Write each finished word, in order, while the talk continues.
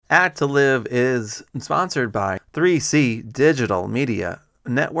Act to Live is sponsored by 3C Digital Media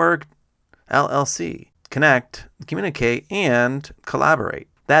Network, LLC. Connect, communicate, and collaborate.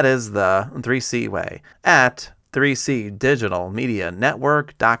 That is the 3C way at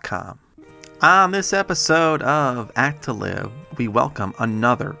 3cdigitalmedianetwork.com. On this episode of Act to Live, we welcome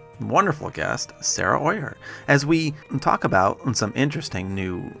another wonderful guest, Sarah Oyer, as we talk about some interesting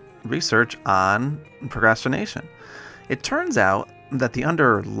new research on procrastination. It turns out that the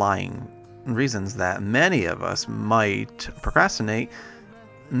underlying reasons that many of us might procrastinate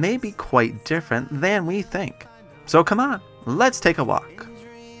may be quite different than we think. So come on, let's take a walk.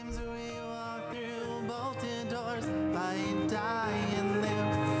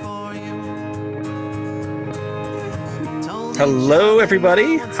 Hello,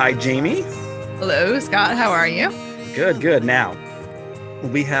 everybody. Hi, Jamie. Hello, Scott. How are you? Good. Now,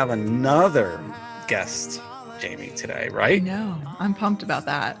 we have another guest, Jamie, today, right? No, I'm pumped about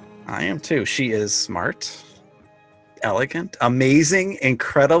that. I am too. She is smart, elegant, amazing,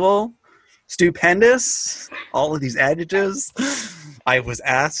 incredible, stupendous, all of these adjectives. I was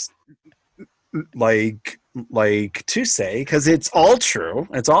asked like to say, because it's all true,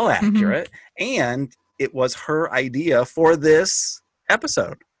 it's all accurate, and it was her idea for this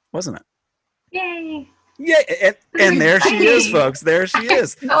episode, wasn't it? Yay! Yeah, and there she is, folks. There she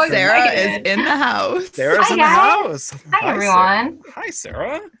is. Oh, Sarah is in the house. Sarah's in the house. Hi, everyone. Hi,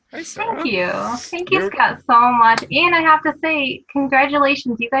 Sarah. Thank you. Thank you, Scott, so much. And I have to say,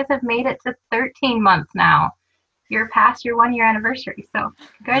 congratulations. You guys have made it to 13 months now. You're past your 1-year anniversary. So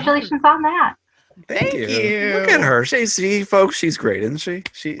congratulations on that. Thank you. Look at her. Folks, she's great, isn't she?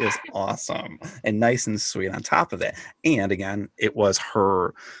 She is awesome and nice and sweet on top of it. And again, it was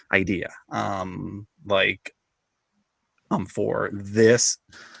her idea. For this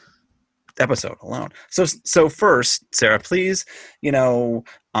episode alone. So first, Sarah, please, tell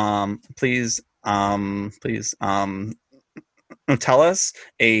us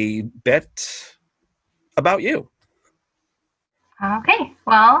a bit about you. Okay.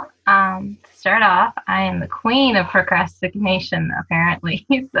 Well, to start off, I am the queen of procrastination, apparently.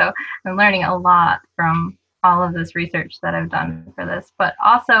 So I'm learning a lot from all of this research that I've done for this. But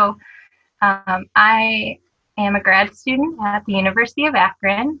also, I am a grad student at the University of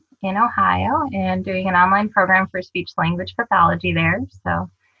Akron in Ohio and doing an online program for speech-language pathology there. So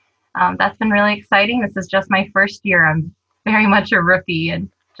that's been really exciting. This is just my first year. I'm very much a rookie and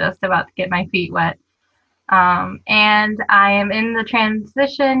just about to get my feet wet. And I am in the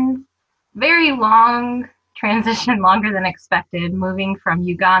transition, very long transition, longer than expected, moving from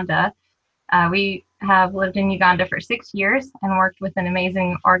Uganda. We have lived in Uganda for 6 years and worked with an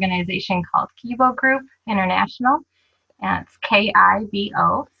amazing organization called Kibo Group International. And it's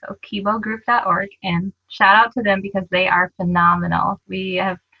KIBO, so kibogroup.org. And shout out to them because they are phenomenal. They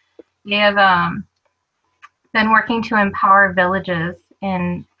have been working to empower villages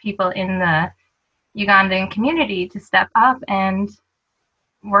and people in the Ugandan community to step up and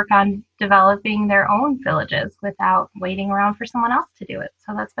work on developing their own villages without waiting around for someone else to do it.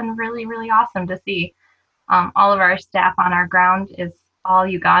 So that's been really, really awesome to see. All of our staff on our ground is all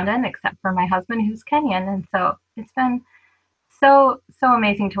Ugandan except for my husband who's Kenyan. And so it's been so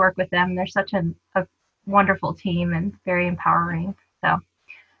amazing to work with them. They're such a wonderful team and very empowering. So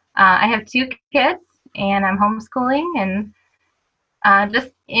I have 2 kids and I'm homeschooling and just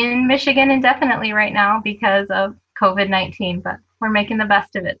in Michigan indefinitely right now because of COVID-19, but we're making the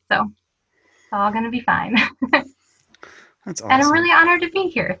best of it. So it's all going to be fine. That's awesome. And I'm really honored to be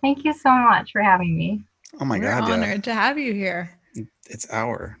here. Thank you so much for having me. Oh my God. We're honored to have you here. It's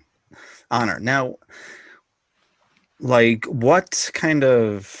our honor. Now, what kind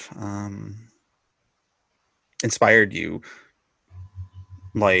of inspired you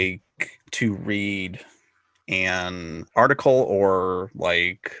to read an article or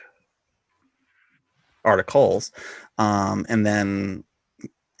articles and then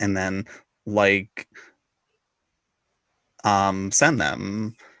send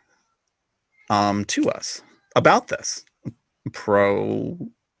them to us about this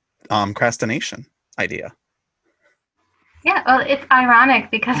procrastination idea? Yeah, well, it's ironic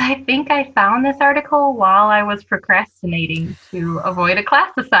because I think I found this article while I was procrastinating to avoid a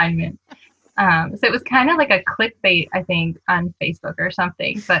class assignment. So it was kind of like a clickbait, I think, on Facebook or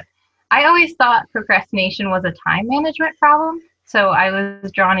something. But I always thought procrastination was a time management problem. So I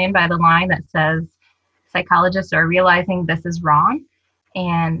was drawn in by the line that says psychologists are realizing this is wrong.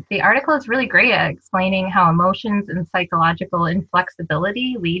 And the article is really great at explaining how emotions and psychological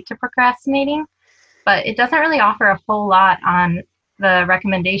inflexibility lead to procrastinating. But it doesn't really offer a whole lot on the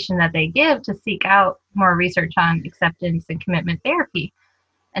recommendation that they give to seek out more research on acceptance and commitment therapy.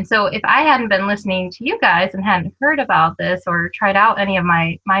 And so if I hadn't been listening to you guys and hadn't heard about this or tried out any of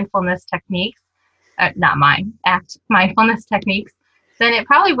my mindfulness techniques, not mine, ACT mindfulness techniques, then it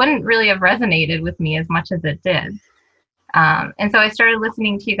probably wouldn't really have resonated with me as much as it did. And so I started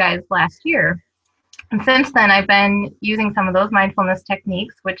listening to you guys last year. And since then, I've been using some of those mindfulness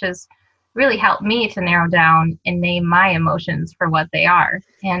techniques, which has really helped me to narrow down and name my emotions for what they are.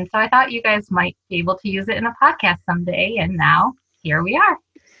 And so I thought you guys might be able to use it in a podcast someday. And now here we are.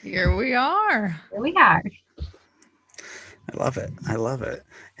 Here we are. Here we are. I love it. I love it.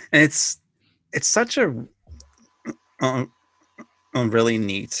 And it's such a really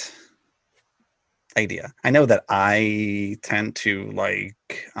neat idea. I know that I tend to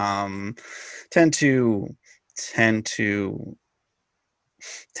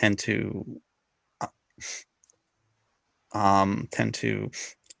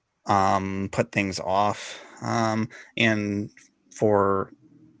put things off. And for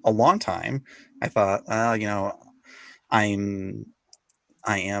a long time, I thought, I am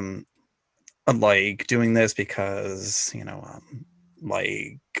like doing this because,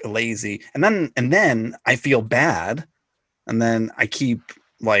 like lazy. And then I feel bad. And then I keep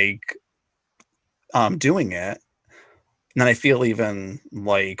like doing it. And then I feel even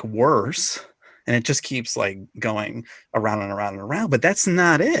like worse. And it just keeps like going around and around and around. But that's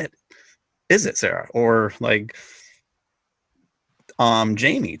not it, is it, Sarah? Or like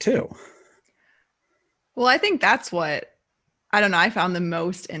Jamie too. Well, I think that's what, I don't know, I found the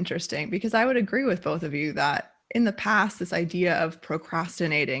most interesting, because I would agree with both of you that in the past, this idea of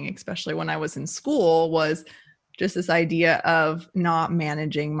procrastinating, especially when I was in school, was just this idea of not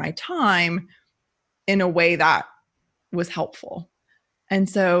managing my time in a way that was helpful. And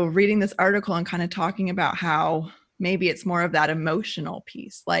so reading this article and kind of talking about how maybe it's more of that emotional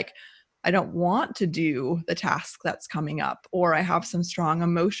piece, like I don't want to do the task that's coming up, or I have some strong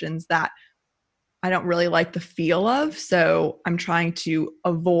emotions that I don't really like the feel of, so I'm trying to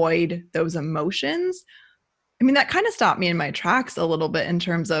avoid those emotions. I mean, that kind of stopped me in my tracks a little bit in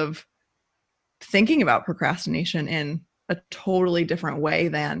terms of thinking about procrastination in a totally different way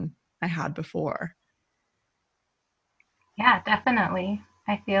than I had before. Yeah, definitely.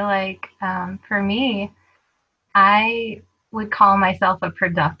 I feel like for me, I would call myself a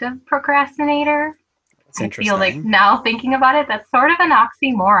productive procrastinator. That's I interesting. feel like now thinking about it, that's sort of an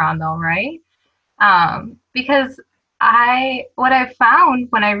oxymoron though, right? Because what I've found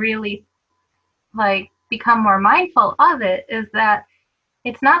when I really like become more mindful of it is that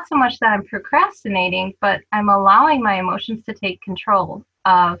it's not so much that I'm procrastinating, but I'm allowing my emotions to take control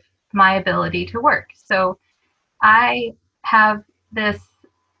of my ability to work. So I have this,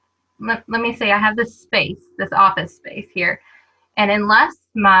 let me say I have this space, this office space here. And unless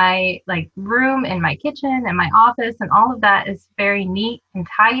my like room and my kitchen and my office and all of that is very neat and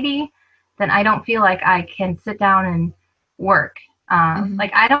tidy, then I don't feel like I can sit down and work.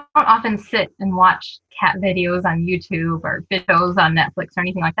 Like I don't often sit and watch cat videos on YouTube or videos on Netflix or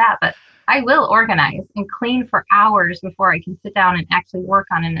anything like that, but I will organize and clean for hours before I can sit down and actually work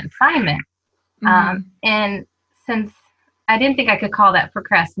on an assignment. And since I didn't think I could call that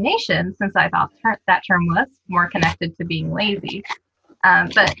procrastination, since I thought that term was more connected to being lazy.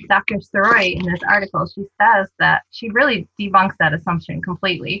 But Dr. Soroy in this article, she says that she really debunks that assumption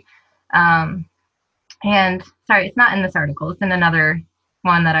completely. And sorry, it's not in this article, it's in another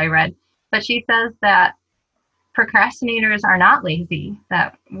one that I read. But she says that procrastinators are not lazy,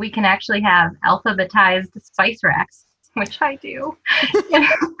 that we can actually have alphabetized spice racks, which I do, in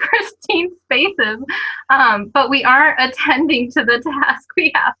pristine spaces, but we aren't attending to the task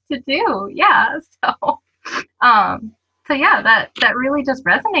we have to do. Yeah, so yeah, that really just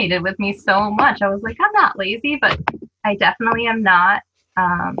resonated with me so much. I was like, I'm not lazy, but I definitely am not.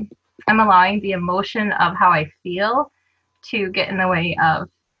 I'm allowing the emotion of how I feel to get in the way of,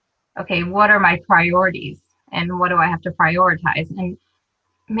 okay, what are my priorities and what do I have to prioritize? And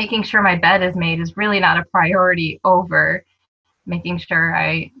making sure my bed is made is really not a priority over making sure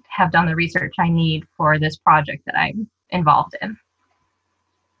I have done the research I need for this project that I'm involved in.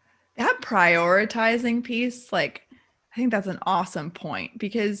 That prioritizing piece, like, I think that's an awesome point,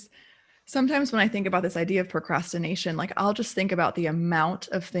 because sometimes when I think about this idea of procrastination, like I'll just think about the amount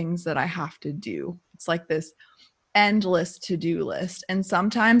of things that I have to do. It's like this endless to-do list. And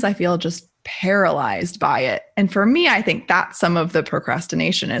sometimes I feel just paralyzed by it. And for me, I think that's some of the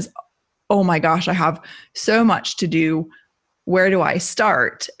procrastination is, oh my gosh, I have so much to do. Where do I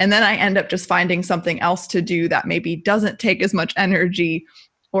start? And then I end up just finding something else to do that maybe doesn't take as much energy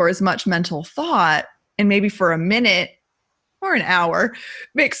or as much mental thought. And maybe for a minute or an hour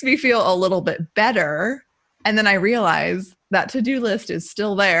makes me feel a little bit better. And then I realize that to-do list is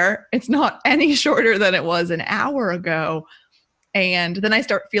still there. It's not any shorter than it was an hour ago. And then I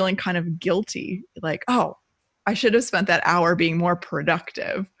start feeling kind of guilty, like, oh, I should have spent that hour being more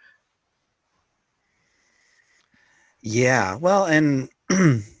productive. Yeah. Well, and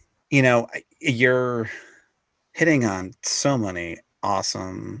you're hitting on so many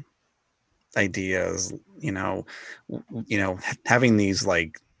awesome ideas, having these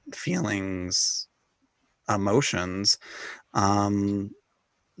like feelings, emotions,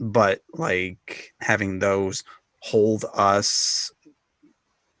 but like having those hold us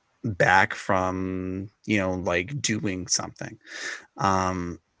back from like doing something,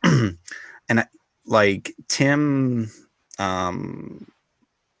 and like Tim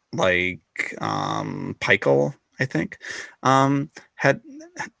Peichel, I think, had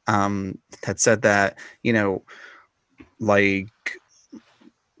said that like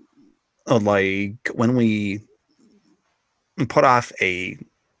when we put off a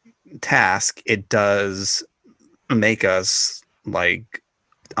task, it does make us like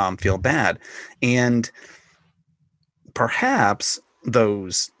feel bad, and perhaps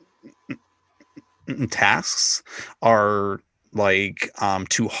those tasks are like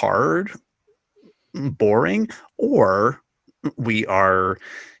too hard, boring, or we are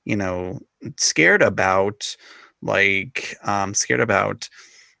scared about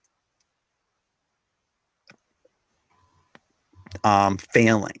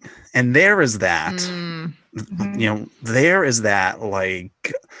failing. And there is that there is that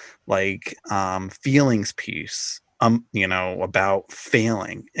feelings piece about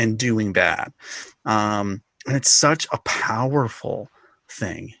failing and doing bad, and it's such a powerful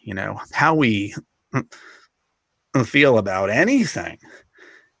thing. How we feel about anything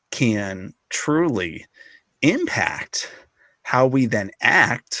can truly impact how we then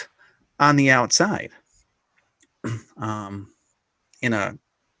act on the outside, in a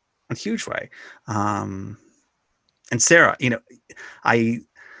huge way. And Sarah, I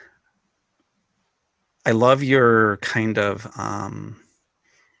love your kind of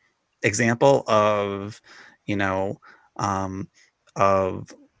example of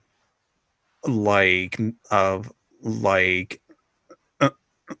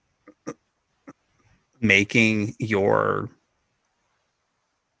making your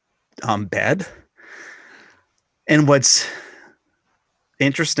bed. And what's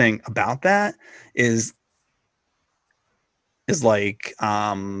interesting about that is like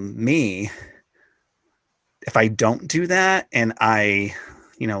me, if I don't do that and I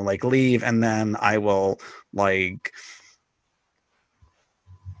like leave, and then I will like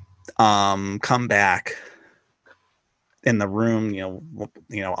come back in the room,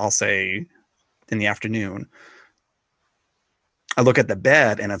 I'll say in the afternoon, I look at the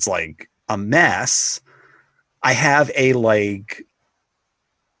bed and it's like a mess. I have a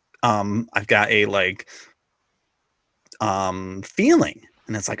I've got a feeling,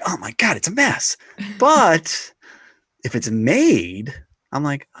 and it's like, oh my God, it's a mess. But if it's made, I'm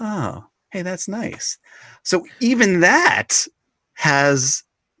like, oh, hey, that's nice. So even that has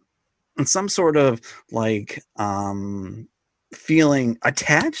some sort of feeling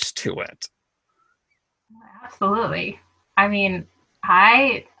attached to it. Absolutely. I mean,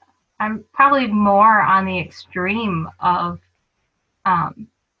 I'm probably more on the extreme of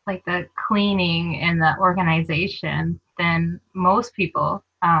like the cleaning and the organization than most people.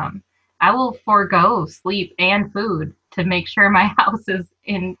 I will forego sleep and food to make sure my house is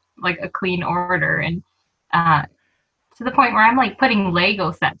in like a clean order, and to the point where I'm like putting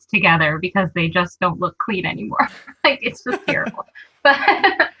Lego sets together because they just don't look clean anymore. Like, it's just terrible. But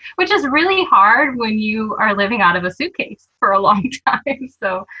which is really hard when you are living out of a suitcase for a long time.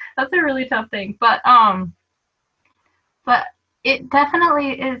 So that's a really tough thing. But it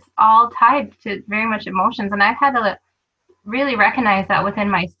definitely is all tied to very much emotions, and I've had to really recognize that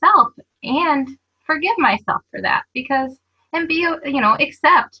within myself and forgive myself for that, because and be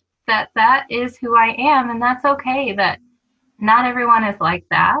accept that that is who I am, and that's okay, that not everyone is like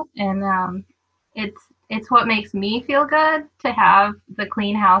that, and it's what makes me feel good to have the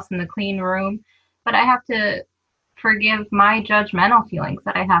clean house and the clean room, but I have to forgive my judgmental feelings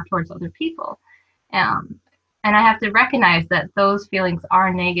that I have towards other people, and I have to recognize that those feelings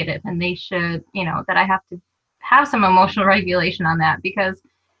are negative, and they should, that I have to have some emotional regulation on that, because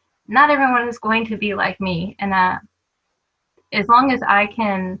not everyone is going to be like me, and as long as I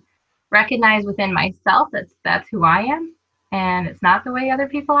can recognize within myself that that's who I am, and it's not the way other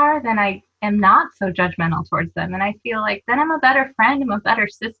people are, then I am not so judgmental towards them. And I feel like then I'm a better friend, I'm a better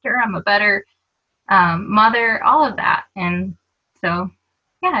sister, I'm a better mother, all of that. And so,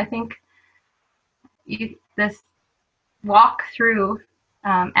 yeah, I think this walk through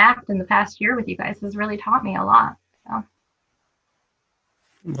ACT in the past year with you guys has really taught me a lot. So.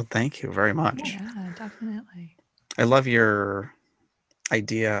 Well, thank you very much. Yeah, definitely. I love your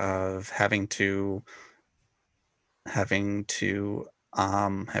idea of having to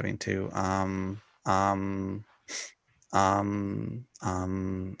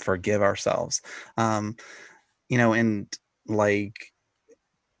forgive ourselves. And like,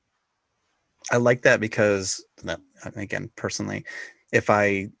 I like that because, again, personally, if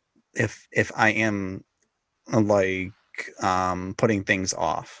I am like putting things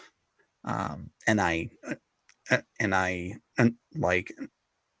off, and I like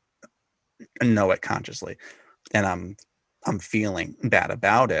know it consciously, and I'm feeling bad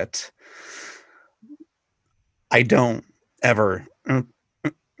about it, I don't ever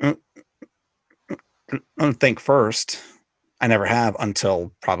think first. I never have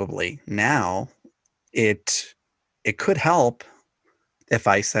until probably now. It could help if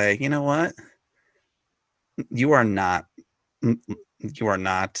I say, you know what, you are not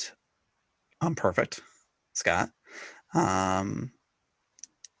perfect, Scott.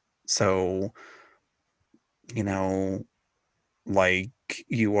 So, like,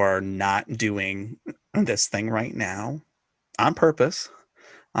 you are not doing this thing right now on purpose,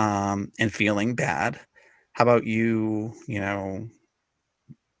 and feeling bad. How about you,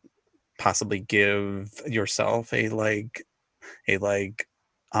 possibly give yourself a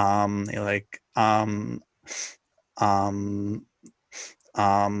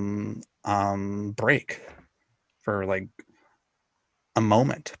break for like a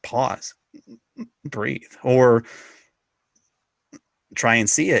moment, pause, breathe, or try and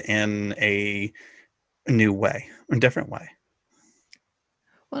see it in a new way, a different way.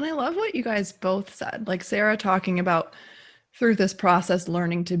 Well, and I love what you guys both said, like Sarah talking about through this process,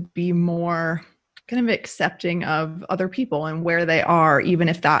 learning to be more kind of accepting of other people and where they are, even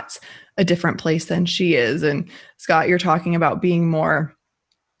if that's a different place than she is. And Scott, you're talking about being more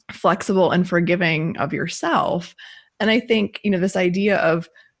flexible and forgiving of yourself. And I think, this idea of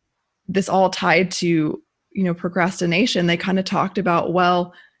this all tied to, procrastination, they kind of talked about,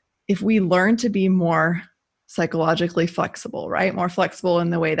 well, if we learn to be more psychologically flexible, right? More flexible in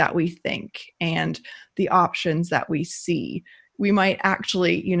the way that we think and the options that we see, we might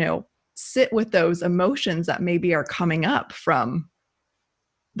actually, sit with those emotions that maybe are coming up from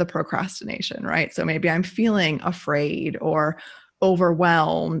the procrastination, right? So maybe I'm feeling afraid or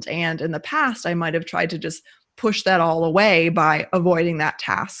overwhelmed. And in the past, I might have tried to just push that all away by avoiding that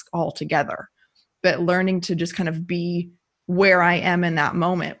task altogether. But learning to just kind of be where I am in that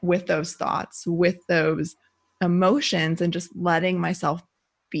moment with those thoughts, with those emotions, and just letting myself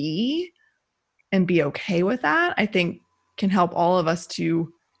be and be okay with that, I think can help all of us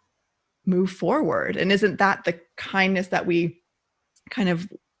to move forward. And isn't that the kindness that we kind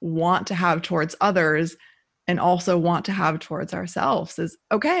of want to have towards others and also want to have towards ourselves? Is,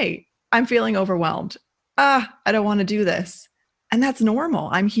 okay, I'm feeling overwhelmed. I don't want to do this. And that's normal.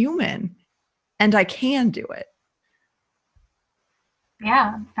 I'm human and I can do it.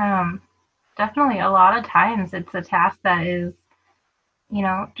 Yeah, definitely. A lot of times it's a task that is,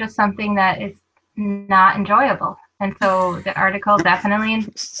 just something that is not enjoyable. And so the article definitely,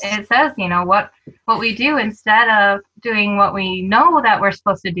 it says, what we do instead of doing what we know that we're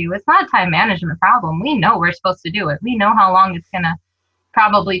supposed to do. It's not a time management problem. We know we're supposed to do it. We know how long it's going to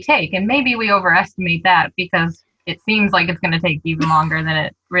probably take. And maybe we overestimate that because it seems like it's going to take even longer than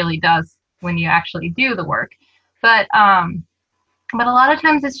it really does when you actually do the work. But a lot of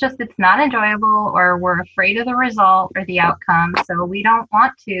times it's not enjoyable, or we're afraid of the result or the outcome. So we don't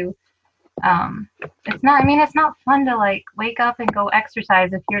want to, it's not fun to like wake up and go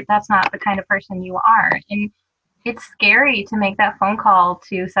exercise if that's not the kind of person you are. And it's scary to make that phone call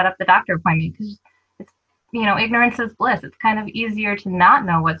to set up the doctor appointment because it's, ignorance is bliss. It's kind of easier to not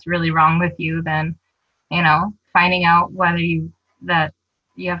know what's really wrong with you than, finding out that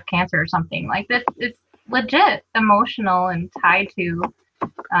you have cancer or something like this. It's legit emotional and tied to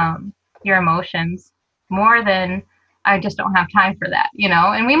your emotions more than I just don't have time for that,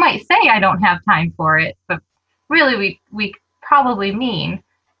 and we might say I don't have time for it, but really we probably mean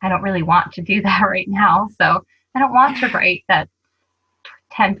I don't really want to do that right now. So I don't want to write that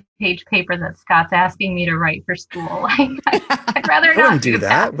 10-page paper that Scott's asking me to write for school. I'd rather not do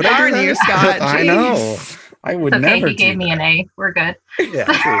that. Would I do that? You, Scott? I know. I would it's okay. never. He gave me an A. We're good.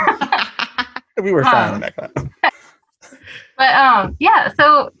 Yeah. We were fine in that class. But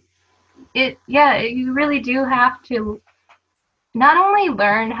so you really do have to not only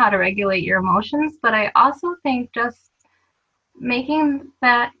learn how to regulate your emotions, but I also think just making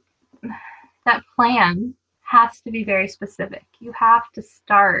that plan has to be very specific. You have to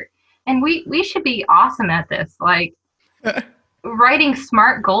start. And we should be awesome at this. Like writing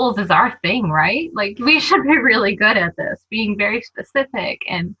SMART goals is our thing, right? Like we should be really good at this, being very specific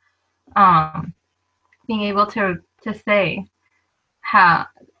and being able to say how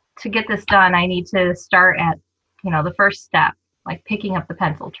to get this done. I need to start at, the first step, like picking up the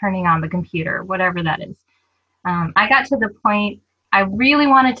pencil, turning on the computer, whatever that is. I got to the point I really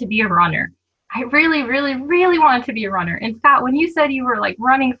wanted to be a runner. I really, really, really wanted to be a runner. And Scott, when you said you were like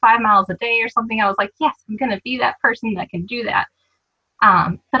running 5 miles a day or something, I was like, yes, I'm going to be that person that can do that.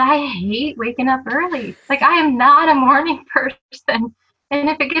 But I hate waking up early. Like I am not a morning person. And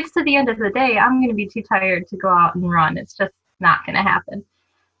if it gets to the end of the day, I'm going to be too tired to go out and run. It's just not going to happen.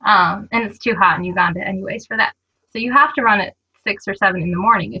 And it's too hot in Uganda anyways for that. So you have to run at 6 or 7 in the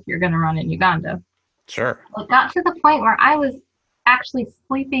morning if you're going to run in Uganda. Sure. It got to the point where I was actually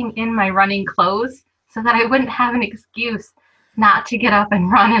sleeping in my running clothes so that I wouldn't have an excuse not to get up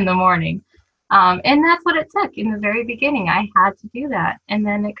and run in the morning. And that's what it took in the very beginning. I had to do that. And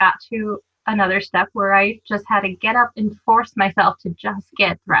then it got to another step where I just had to get up and force myself to just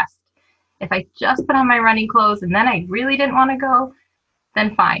get dressed. If I just put on my running clothes and then I really didn't want to go,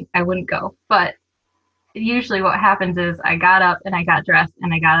 then fine, I wouldn't go. But usually what happens is I got up and I got dressed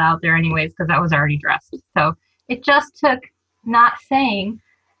and I got out there anyways because I was already dressed. So it just took not saying,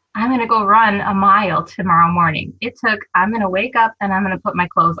 I'm going to go run a mile tomorrow morning. It took, I'm going to wake up and I'm going to put my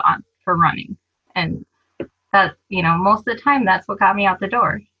clothes on for running. And that, most of the time, that's what got me out the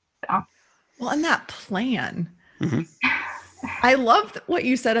door. So. Well, and that plan, Mm-hmm. I love what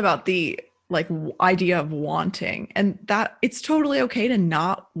you said about the idea of wanting, and that it's totally okay to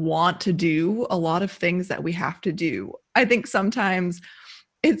not want to do a lot of things that we have to do. I think sometimes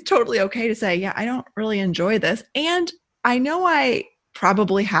it's totally okay to say, yeah, I don't really enjoy this. And I know I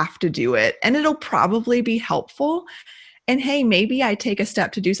probably have to do it and it'll probably be helpful. And hey, maybe I take a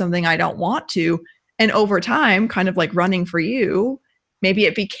step to do something I don't want to. And over time, kind of like running for you, maybe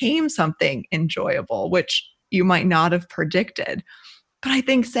it became something enjoyable, which you might not have predicted. But I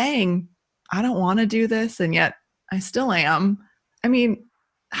think saying, I don't want to do this, and yet I still am. I mean,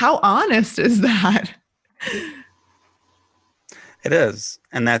 how honest is that? It is.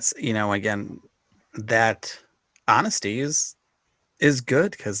 And that's, again, that honesty is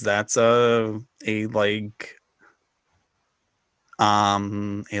good because that's value,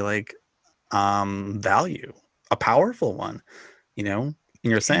 a powerful one, and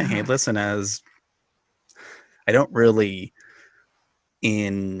you're saying, hey, listen, as I don't really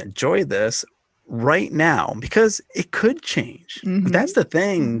enjoy this right now because it could change. Mm-hmm. That's the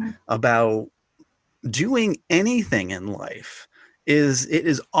thing about doing anything in life is it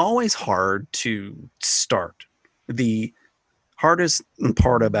is always hard to start. The hardest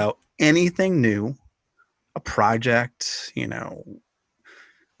part about anything new, a project, a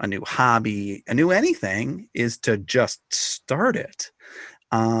new hobby, a new anything, is to just start it,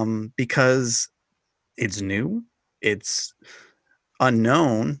 because it's new, it's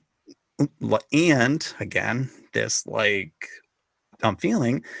unknown, and again, this I'm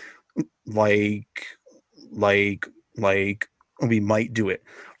feeling like we might do it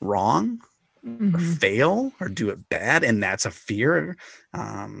wrong, or fail, or do it bad, and that's a fear,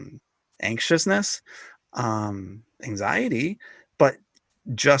 anxiousness, anxiety. But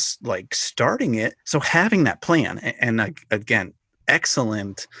just starting it, so having that plan, and again,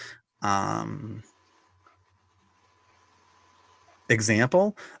 excellent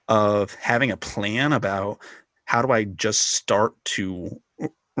example of having a plan about how do I just start to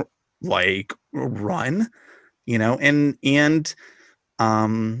run, and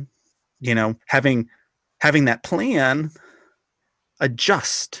having that plan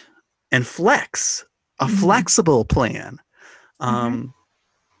adjust and flex, a flexible plan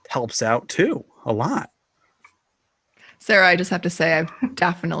helps out too a lot. Sarah, I just have to say I've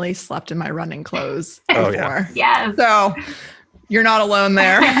definitely slept in my running clothes before. Oh, yeah. Yes. So you're not alone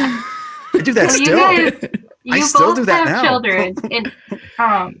there. I do that still. You I both still do that have now. children. And,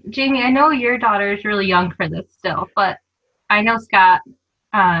 Jamie, I know your daughter is really young for this still, but I know Scott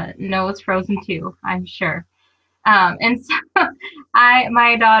knows Frozen 2, I'm sure. And so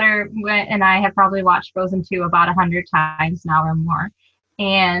my daughter went, and I have probably watched Frozen 2 about 100 times now or more.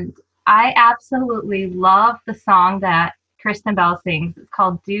 And I absolutely love the song that Kristen Bell sings. It's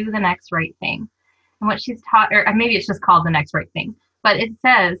called Do the Next Right Thing. And what she's taught, or maybe it's just called The Next Right Thing, but it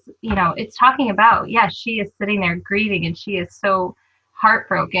says, it's talking about, yes, she is sitting there grieving and she is so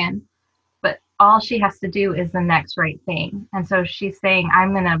heartbroken, but all she has to do is the next right thing. And so she's saying,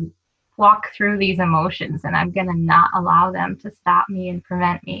 I'm going to walk through these emotions and I'm going to not allow them to stop me and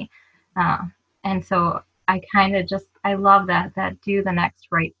prevent me. And so I kind of just, I love that do the next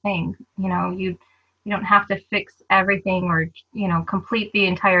right thing. You know, you don't have to fix everything or, you know, complete the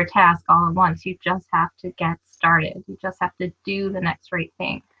entire task all at once. You just have to get started. You just have to do the next right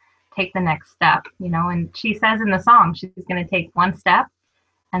thing, take the next step, you know. And she says in the song, she's going to take one step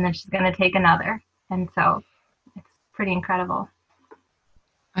and then she's going to take another. And so it's pretty incredible.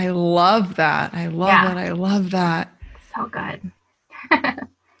 I love that. I love that. So good.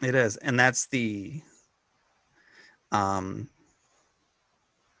 It is. And that's the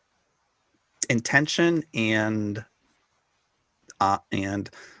intention and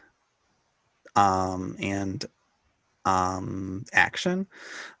action.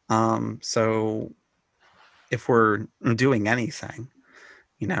 So if we're doing anything,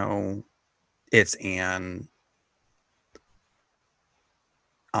 you know, it's an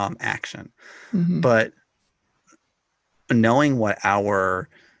action. Mm-hmm. But knowing what our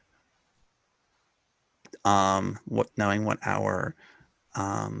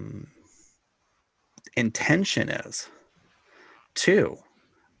intention is too,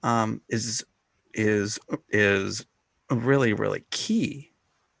 is a really, really key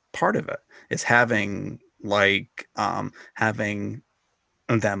part of it, is having having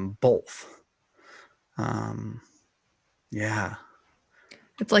them both. Yeah.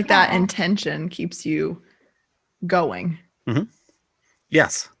 It's like that intention keeps you going. Mm-hmm.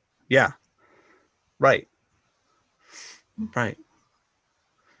 Yes. Yeah. Right. Right.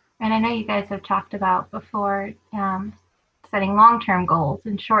 And I know you guys have talked about before setting long-term goals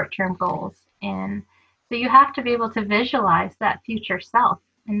and short-term goals. And so you have to be able to visualize that future self.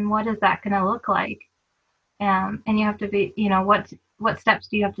 And what is that going to look like? And you have to be, you know, what steps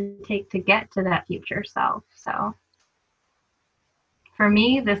do you have to take to get to that future self? So for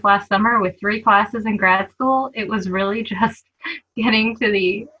me, this last summer with 3 classes in grad school, it was really just getting to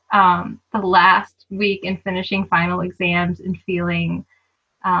the last week and finishing final exams and feeling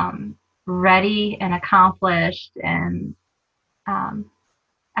ready and accomplished. And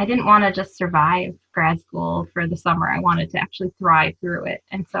I didn't want to just survive grad school for the summer. I wanted to actually thrive through it.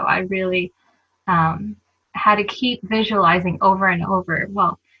 And so I really had to keep visualizing over and over.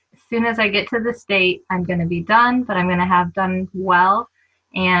 Well, as soon as I get to this date, I'm going to be done, but I'm going to have done well.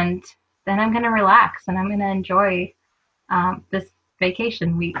 And then I'm going to relax and I'm going to enjoy this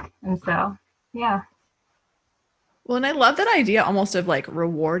vacation week. And so, yeah. Well, and I love that idea almost of like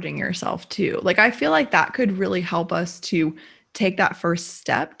rewarding yourself too. Like, I feel like that could really help us to take that first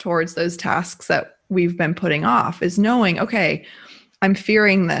step towards those tasks that we've been putting off, is knowing, okay, I'm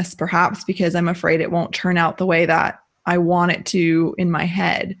fearing this perhaps because I'm afraid it won't turn out the way that I want it to in my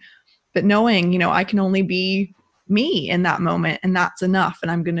head. But knowing, you know, I can only be me in that moment and that's enough.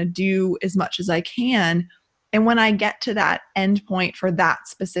 And I'm going to do as much as I can. And when I get to that end point for that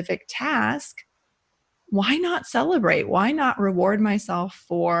specific task, why not celebrate? Why not reward myself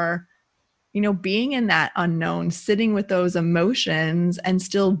for, you know, being in that unknown, sitting with those emotions and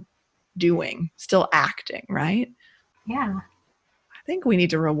still doing, still acting, right? Yeah. I think we need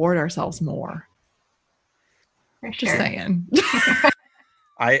to reward ourselves more. For Just sure. saying.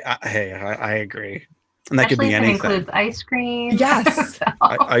 I agree. And that Especially could be if anything. it includes ice cream. Yes.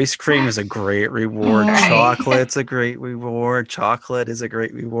 Ice cream is a great reward. Right. Chocolate's a great reward. Chocolate is a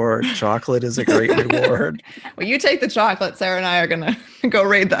great reward. Chocolate is a great reward. Well, you take the chocolate. Sarah and I are going to go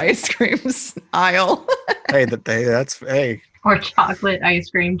raid the ice creams aisle. Hey. Or chocolate ice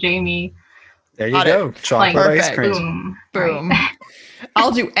cream, Jamie. There you Got go. it. Chocolate Like, ice cream. Boom. Boom. Right.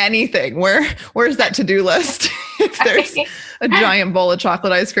 I'll do anything. Where's that to-do list? If there's a giant bowl of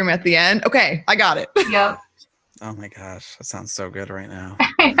chocolate ice cream at the end. Okay, I got it. Yep. Oh my gosh, that sounds so good right now.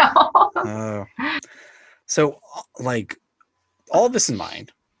 I know. So like all this in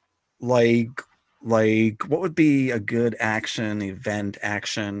mind, like what would be a good event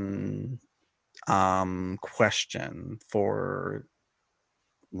action question for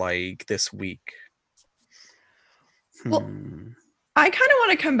like this week? Well, I kind of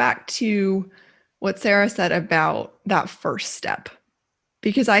want to come back to what Sarah said about that first step,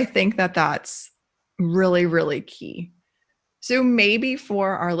 because I think that that's really, really key. So maybe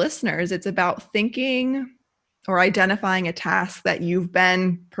for our listeners, it's about thinking or identifying a task that you've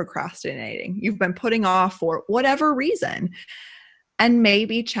been procrastinating, you've been putting off for whatever reason, and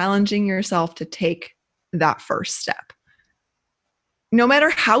maybe challenging yourself to take that first step. No matter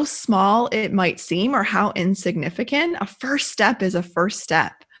how small it might seem or how insignificant, a first step is a first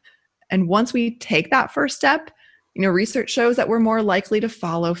step. And once we take that first step, you know, research shows that we're more likely to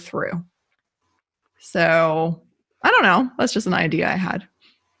follow through. So I don't know. That's just an idea I had.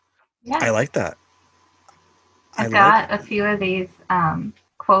 Yeah. I like that. I've got a few of these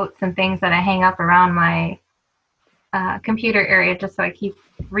quotes and things that I hang up around my computer area just so I keep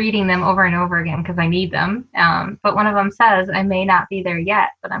reading them over and over again because I need them. But one of them says, I may not be there yet,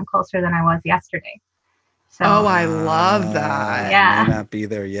 but I'm closer than I was yesterday. So, Oh, I love that. Yeah. I may not be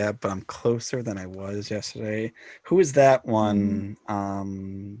there yet, but I'm closer than I was yesterday. Who is that one?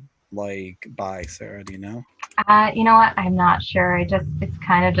 Like by Sarah? Do you know? You know what? I'm not sure. It's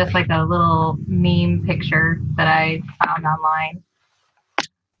kind of just like a little meme picture that I found online.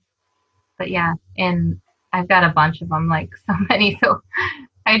 But yeah, and I've got a bunch of them, like so many. So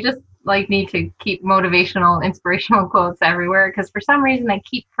I just like need to keep motivational, inspirational quotes everywhere because for some reason I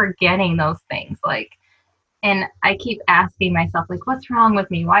keep forgetting those things. Like, and I keep asking myself, like, what's wrong with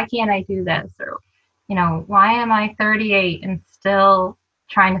me? Why can't I do this? Or, why am I 38 and still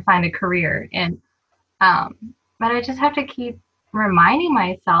trying to find a career? And but I just have to keep reminding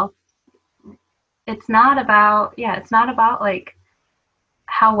myself it's not about like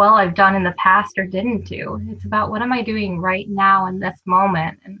how well I've done in the past or didn't do. It's about what am I doing right now in this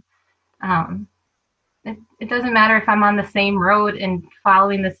moment. And it doesn't matter if I'm on the same road and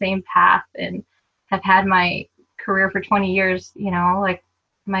following the same path and have had my career for 20 years, like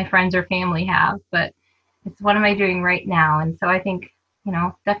my friends or family have, but it's what am I doing right now? And so I think,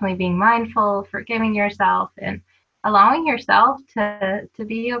 definitely being mindful, forgiving yourself and allowing yourself to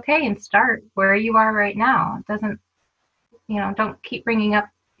be okay and start where you are right now. It doesn't, don't keep bringing up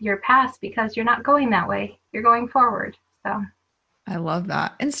your past because you're not going that way. You're going forward. So I love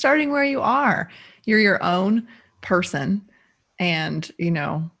that. And starting where you are, you're your own person and,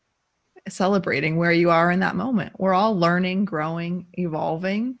 celebrating where you are in that moment. We're all learning, growing,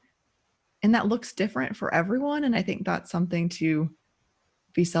 evolving, and that looks different for everyone. And I think that's something to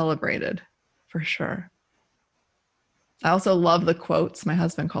be celebrated for sure. I also love the quotes. My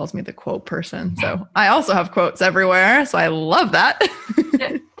husband calls me the quote person. So I also have quotes everywhere. So I love that.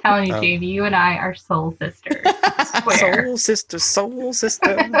 Telling you, Jamie, you and I are soul sisters. I swear. Soul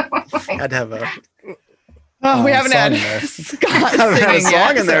sister. I'd have a we haven't had Scott singing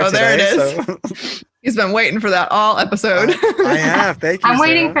yet. In there so today, there it is. He's been waiting for that all episode. I have. Thank you. I'm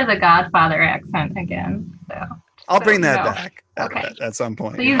waiting Sarah. for the Godfather accent again. So I'll bring that back Okay. at some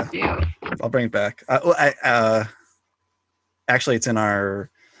point. Please do. I'll bring it back. Actually, it's in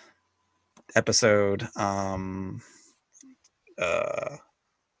our episode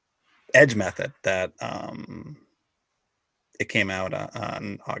Edge Method that it came out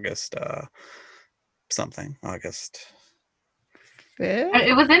on August something. August.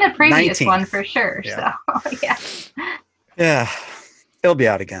 It was in a previous 19th. one for sure. Yeah. So yeah. Yeah. It'll be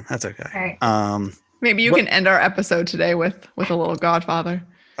out again. That's okay. All right. Maybe you can end our episode today with a little Godfather.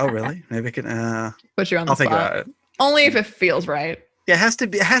 Oh, really? Maybe I can put you on the I'll spot. think about it. Only if it feels right. Yeah, it has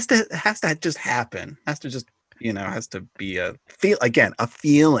to just happen. Has to just, has to be a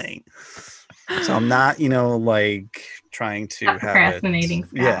feeling. So I'm not, like trying to have procrastinating.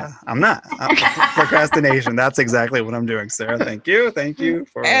 Yeah, I'm not. Procrastination. That's exactly what I'm doing, Sarah. Thank you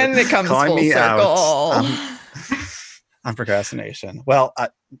for and it comes calling full me circle. out on procrastination. Well,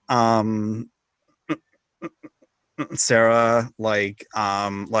 Sarah,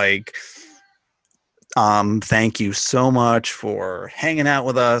 thank you so much for hanging out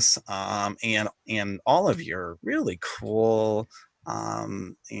with us, and all of your really cool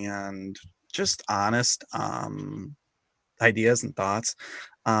and just honest ideas and thoughts.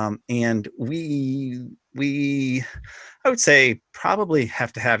 And we I would say probably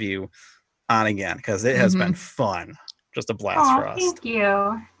have to have you on again because it has been fun. Just a blast for us. Thank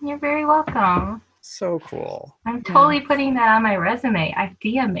you. You're very welcome. So cool. I'm totally putting that on my resume.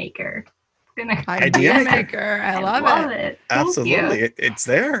 Idea maker. Idea maker. I love it. Absolutely. It's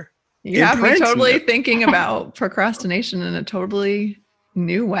there. You have me totally thinking about procrastination in a totally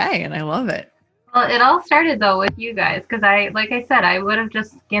new way, and I love it. Well, it all started though with you guys because like I said, I would have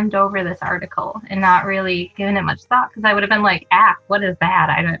just skimmed over this article and not really given it much thought because I would have been like, what is that?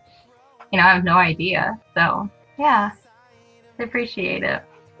 I have no idea. So yeah, I appreciate it.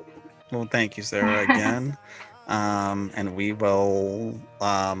 Well, thank you, Sarah, again. And we will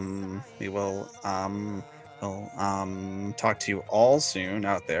talk to you all soon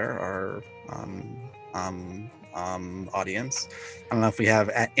out there, our audience. I don't know if we have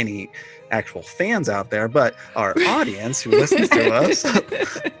any actual fans out there, but our audience who listens to us.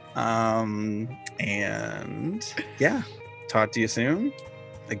 And yeah, talk to you soon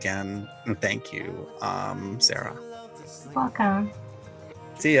again. And thank you, Sarah. Welcome.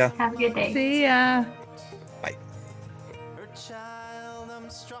 See ya. Have a good day. See ya. Bye.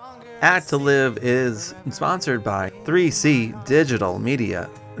 Act to Live is sponsored by 3C Digital Media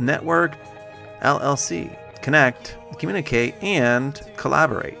Network, LLC. connect, communicate, and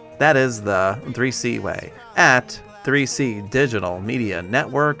collaborate. That is the 3C way at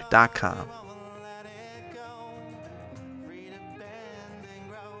 3cdigitalmedianetwork.com.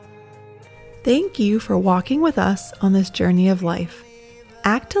 Thank you for walking with us on this journey of life.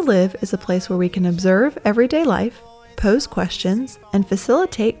 Act to Live is a place where we can observe everyday life, pose questions, and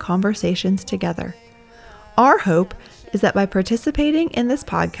facilitate conversations together. Our hope is that by participating in this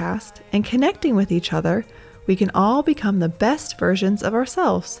podcast and connecting with each other, we can all become the best versions of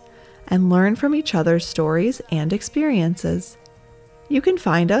ourselves and learn from each other's stories and experiences. You can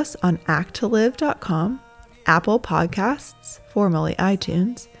find us on acttolive.com, Apple Podcasts, formerly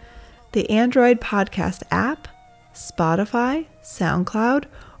iTunes, the Android Podcast app, Spotify, SoundCloud,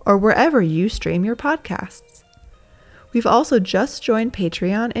 or wherever you stream your podcasts. We've also just joined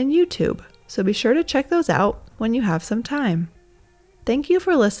Patreon and YouTube, so be sure to check those out when you have some time. Thank you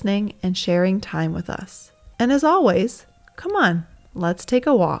for listening and sharing time with us. And as always, come on, let's take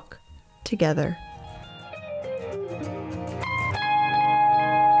a walk together.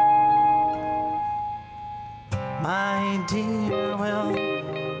 My dear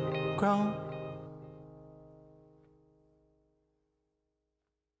will grow